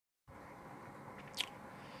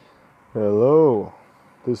Hello,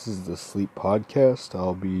 this is the Sleep Podcast.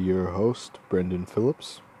 I'll be your host, Brendan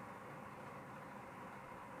Phillips.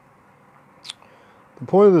 The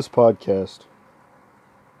point of this podcast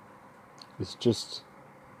is just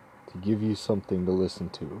to give you something to listen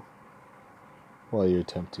to while you're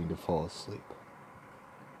attempting to fall asleep.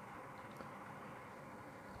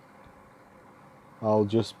 I'll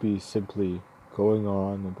just be simply going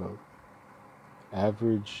on about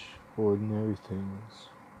average, ordinary things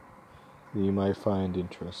that you might find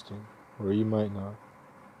interesting, or you might not.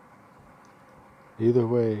 Either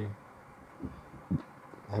way,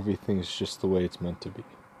 everything's just the way it's meant to be.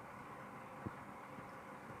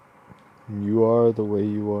 You are the way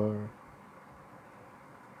you are.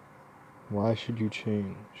 Why should you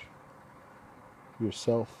change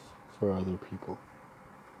yourself for other people?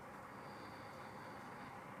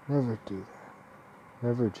 Never do that.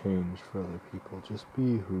 Never change for other people. Just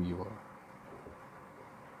be who you are.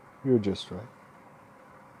 You're just right.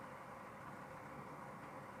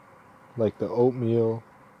 Like the oatmeal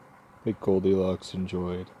that Goldilocks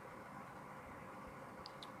enjoyed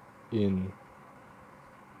in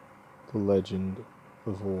the legend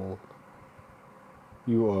of old.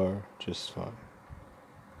 You are just fine.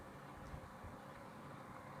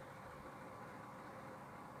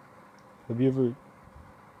 Have you ever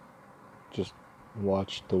just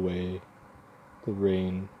watched the way the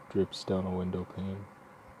rain drips down a window pane,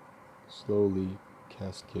 slowly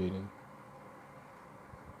cascading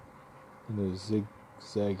in a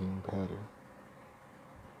zigzagging pattern?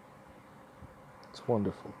 It's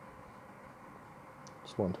wonderful.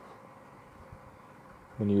 It's wonderful.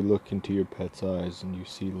 When you look into your pet's eyes and you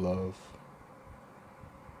see love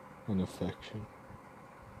and affection.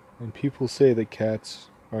 And people say that cats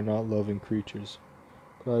are not loving creatures,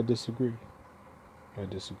 but I disagree.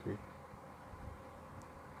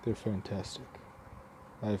 They're fantastic.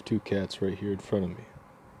 I have 2 cats right here in front of me.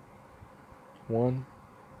 One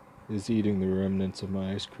is eating the remnants of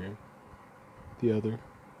my ice cream. The other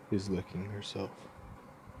is licking herself.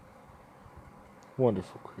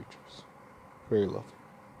 Wonderful creatures. Very lovely.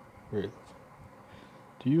 Very lovely.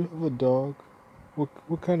 Do you have a dog?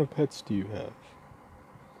 What kind of pets do you have?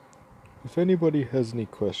 If anybody has any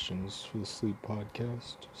questions for the Sleep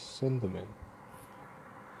Podcast, send them in.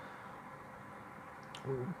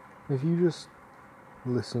 If you just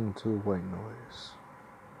listen to white noise,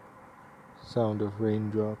 sound of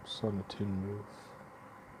raindrops on a tin roof,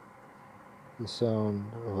 the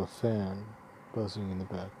sound of a fan buzzing in the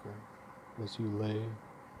background as you lay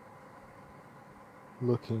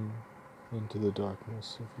looking into the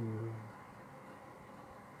darkness of your room,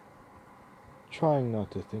 trying not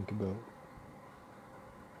to think about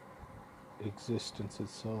existence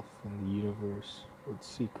itself and the universe, what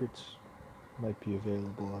secrets might be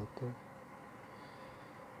available out there.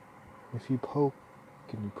 If you poke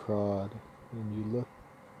and you prod and you look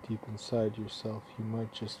deep inside yourself, you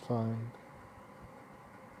might just find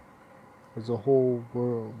there's a whole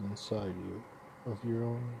world inside you of your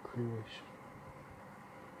own creation.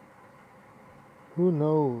 Who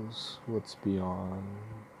knows what's beyond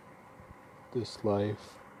this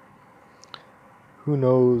life? Who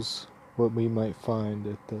knows what we might find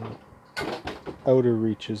at the outer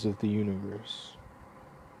reaches of the universe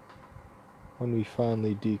when we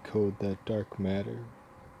finally decode that dark matter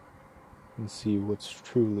and see what's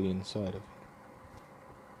truly inside of it.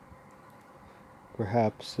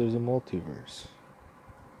 Perhaps there's a multiverse.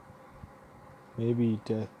 Maybe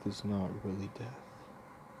death is not really death.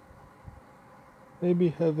 Maybe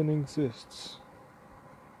heaven exists.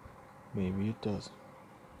 Maybe it doesn't.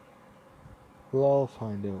 We'll all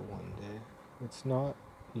find out one day. It's not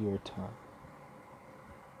your time.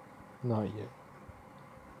 Not yet.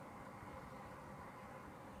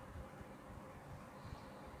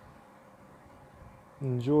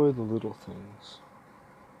 Enjoy the little things.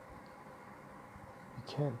 You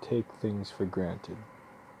can't take things for granted.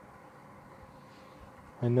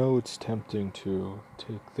 I know it's tempting to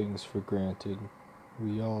take things for granted.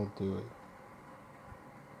 We all do it.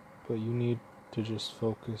 But you need to just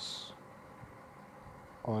focus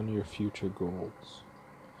on your future goals.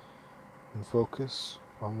 And focus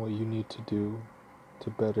on what you need to do to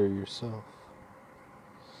better yourself.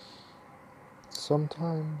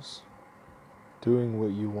 Sometimes doing what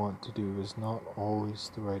you want to do is not always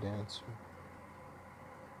the right answer.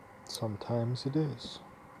 Sometimes it is.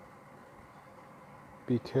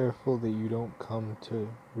 Be careful that you don't come to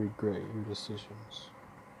regret your decisions.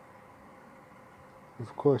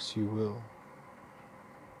 Of course you will.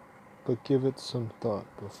 But give it some thought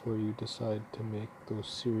before you decide to make those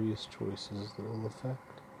serious choices that will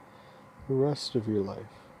affect the rest of your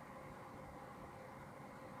life.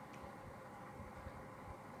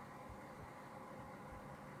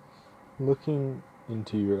 Looking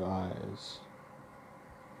into your eyes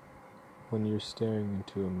when you're staring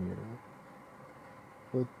into a mirror,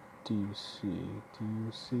 what do you see? Do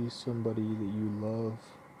you see somebody that you love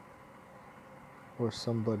or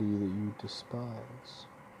somebody that you despise?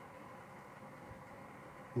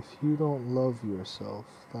 If you don't love yourself,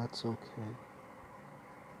 that's okay.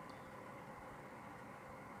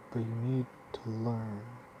 But you need to learn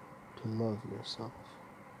to love yourself.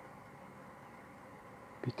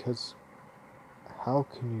 Because how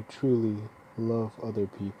can you truly love other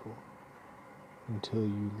people until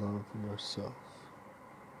you love yourself?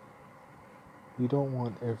 You don't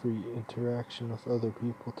want every interaction with other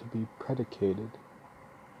people to be predicated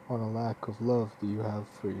on a lack of love that you have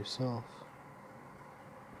for yourself.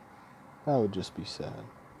 That would just be sad.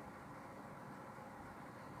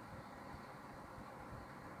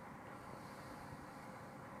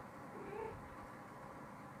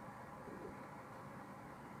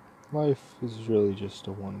 Life is really just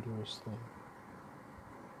a wondrous thing.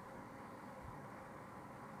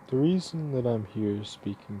 The reason that I'm here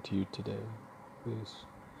speaking to you today is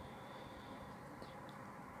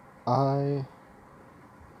I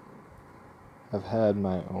have had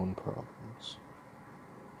my own problems.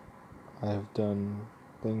 I have done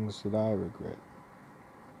things that I regret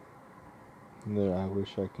and that I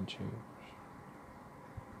wish I could change.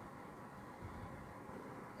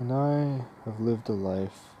 And I have lived a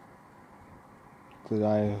life that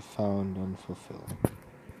I have found unfulfilling.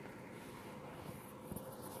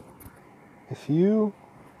 If you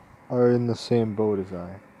are in the same boat as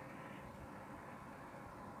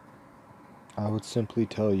I would simply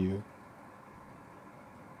tell you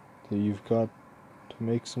that you've got to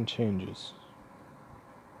make some changes.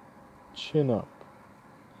 Chin up,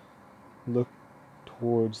 look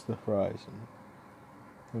towards the horizon,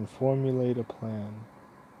 and formulate a plan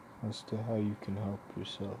as to how you can help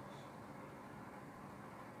yourself.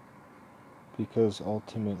 Because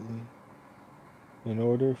ultimately, in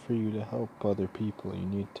order for you to help other people, you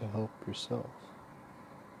need to help yourself.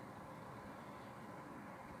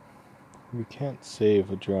 You can't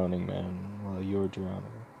save a drowning man while you're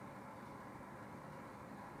drowning.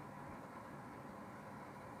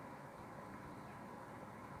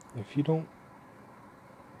 If you don't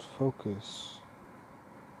focus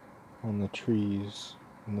on the trees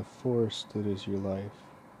and the forest that is your life,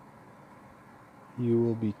 you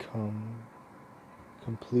will become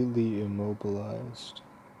completely immobilized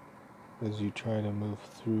as you try to move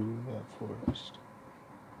through that forest.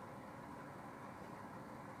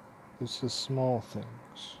 It's the small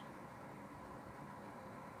things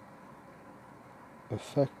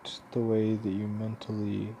affect the way that you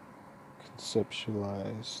mentally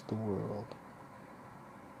conceptualize the world.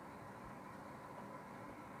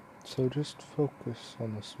 So just focus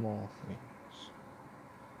on the small things.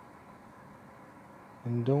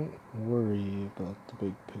 And don't worry about the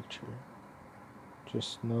big picture.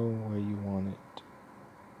 Just know where you want it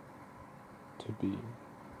to be.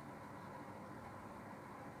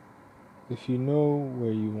 If you know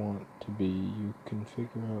where you want to be, you can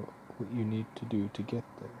figure out what you need to do to get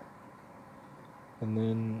there. And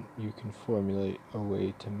then you can formulate a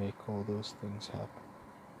way to make all those things happen.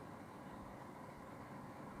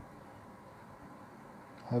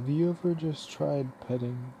 Have you ever just tried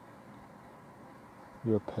petting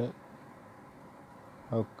your pet?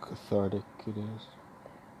 How cathartic it is.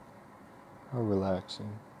 How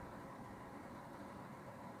relaxing.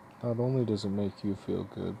 Not only does it make you feel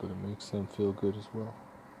good, but it makes them feel good as well.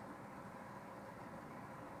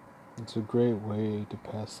 It's a great way to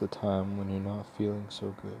pass the time when you're not feeling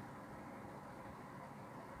so good.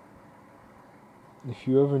 If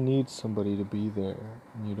you ever need somebody to be there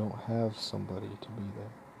and you don't have somebody to be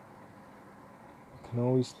there, you can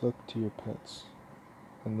always look to your pets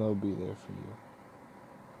and they'll be there for you.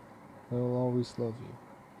 They'll always love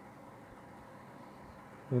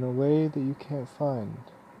you in a way that you can't find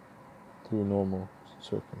through normal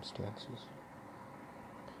circumstances.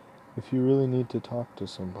 If you really need to talk to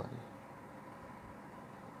somebody,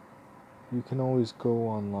 you can always go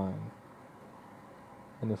online.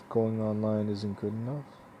 And if going online isn't good enough,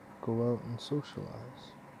 go out and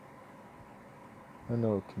socialize. I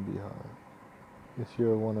know it can be hard. If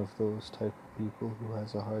you're one of those type of people who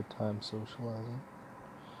has a hard time socializing,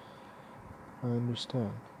 I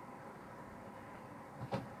understand.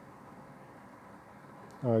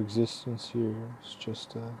 Our existence here is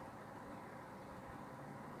just a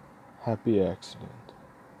happy accident.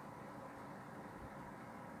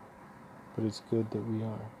 But it's good that we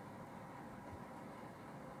are.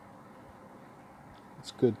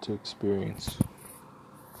 It's good to experience.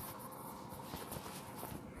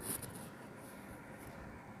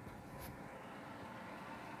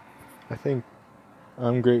 I think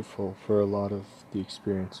I'm grateful for a lot of the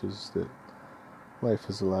experiences that life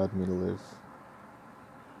has allowed me to live.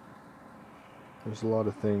 There's a lot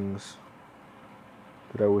of things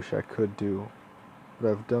that I wish I could do,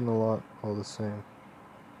 but I've done a lot all the same.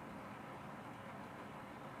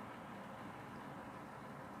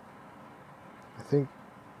 I think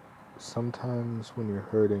sometimes when you're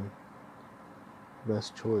hurting, the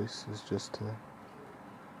best choice is just to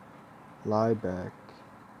lie back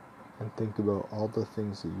and think about all the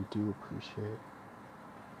things that you do appreciate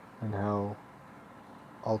and how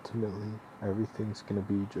ultimately everything's gonna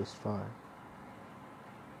be just fine.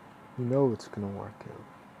 You know it's gonna work out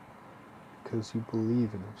because you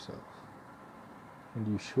believe in yourself, and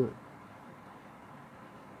you should,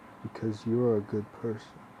 because you're a good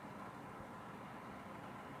person.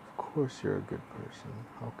 Of course you're a good person.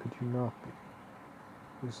 How could you not be?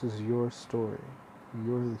 This is your story.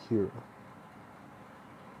 You're the hero.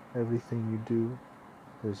 Everything you do,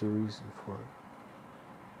 there's a reason for it.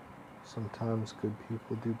 Sometimes good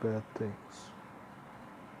people do bad things,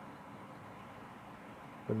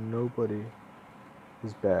 but nobody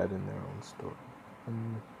is bad in their own story,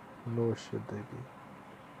 and nor should they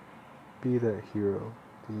be. Be that hero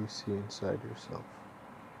that you see inside yourself.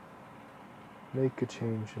 Make a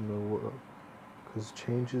change in the world, because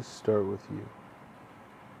changes start with you.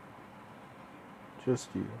 Just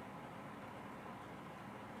you.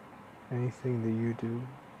 Anything that you do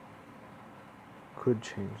could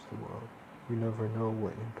change the world. You never know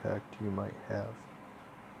what impact you might have.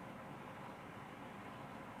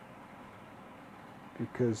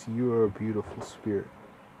 Because you are a beautiful spirit.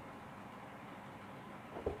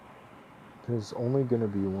 There's only going to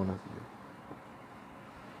be one of you.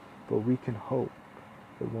 But we can hope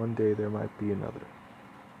that one day there might be another.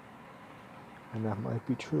 And that might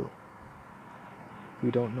be true.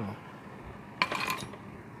 We don't know.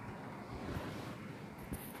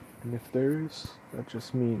 And if there is, that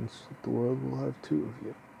just means that the world will have two of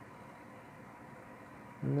you.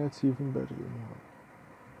 And that's even better than one.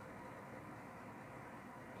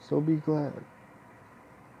 So be glad.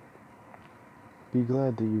 Be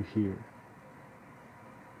glad that you're here.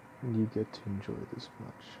 And you get to enjoy this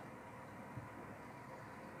much.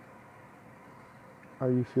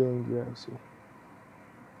 Are you feeling drowsy?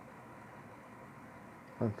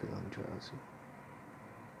 I'm feeling drowsy.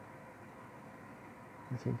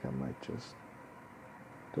 I think I might just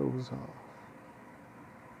doze off.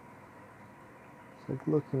 It's like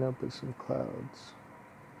looking up at some clouds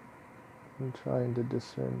and trying to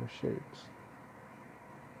discern the shapes.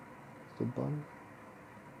 Is it a bunny?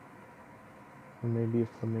 Or maybe a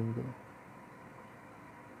flamingo?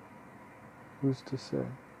 Who's to say?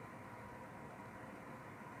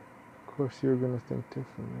 Of course you're going to think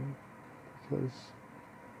differently, because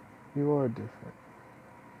you are different.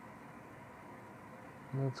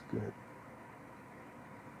 And that's good.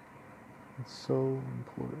 It's so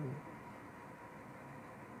important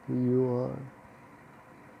that you are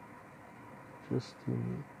just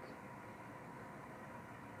unique.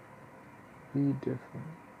 Be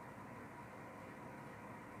different.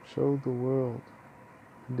 Show the world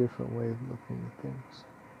a different way of looking at things.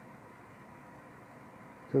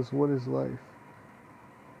 Because what is life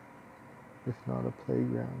if not a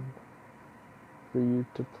playground for you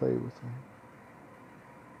to play within?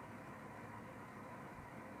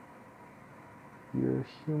 You're a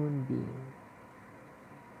human being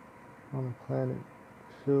on a planet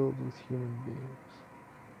filled with human beings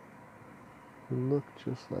who look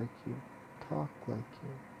just like you, talk like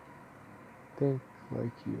you, think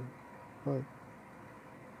like you, but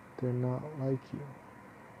they're not like you.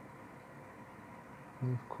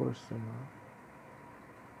 And of course they're not.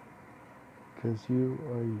 Because you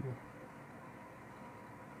are you.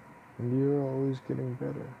 And you're always getting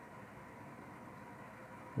better.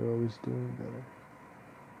 You're always doing better.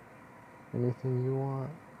 Anything you want,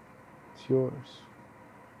 it's yours.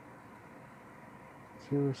 It's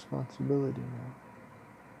your responsibility now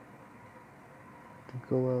to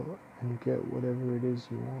go out and get whatever it is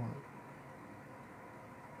you want.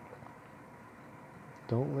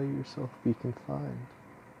 Don't let yourself be confined.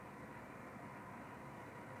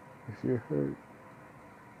 If you're hurt,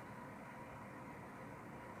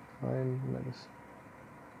 find medicine.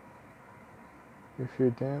 If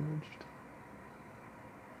you're damaged,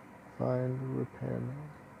 find a repairman.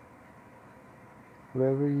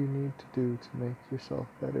 Whatever you need to do to make yourself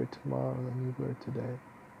better tomorrow than you were today,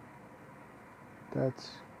 that's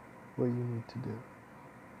what you need to do.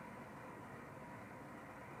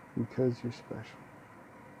 Because you're special.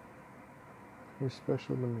 You're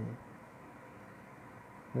special to me,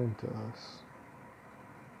 and to us,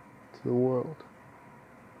 to the world.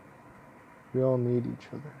 We all need each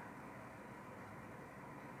other,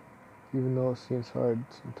 even though it seems hard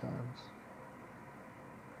sometimes.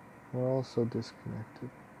 We're all so disconnected.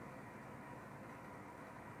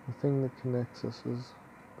 The thing that connects us is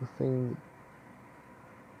the thing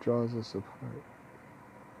that draws us apart.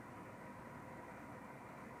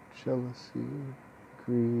 Jealousy,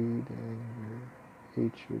 greed, anger,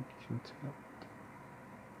 hatred, contempt.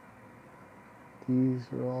 These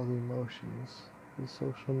are all the emotions that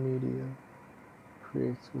social media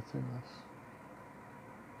creates within us.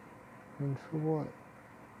 And for what?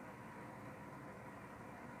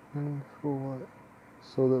 And for what?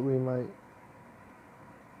 So that we might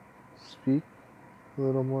speak a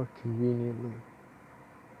little more conveniently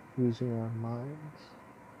using our minds.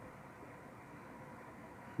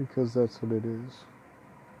 Because that's what it is.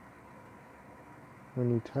 When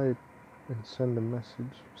you type and send a message,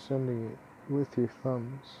 you're sending it with your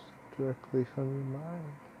thumbs directly from your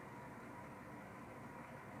mind.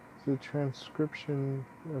 It's a transcription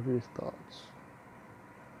of your thoughts.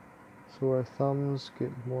 So our thumbs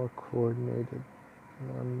get more coordinated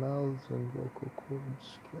and our mouths and vocal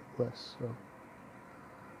cords get less so.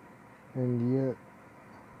 And yet,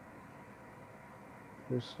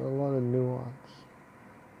 there's a lot of nuance.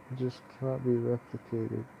 It just cannot be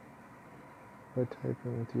replicated by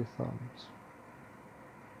typing with your thumbs.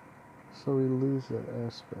 So we lose that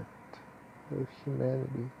aspect of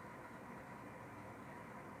humanity.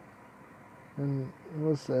 And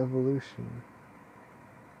what's the evolution?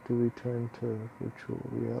 Do we turn to virtual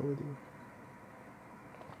reality?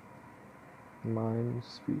 Mind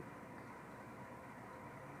speak?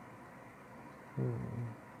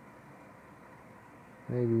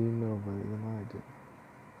 Maybe you know better than I do.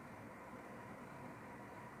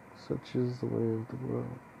 Such is the way of the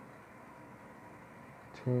world.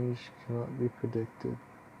 Change cannot be predicted,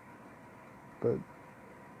 but it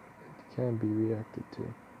can be reacted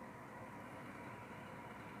to.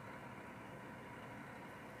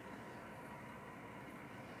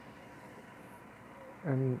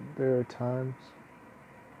 And there are times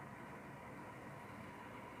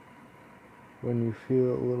when you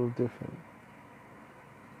feel a little different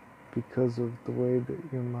because of the way that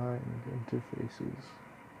your mind interfaces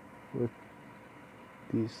with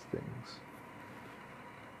these things.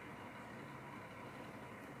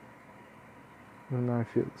 And I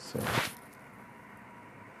feel the same.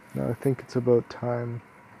 Now I think it's about time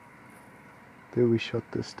that we shut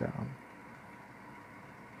this down.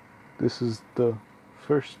 This is the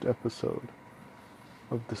first episode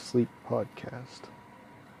of the Sleep Podcast.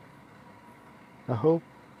 I hope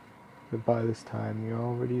that by this time you're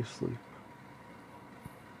already asleep.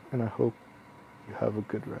 And I hope you have a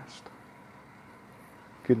good rest.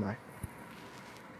 Good night.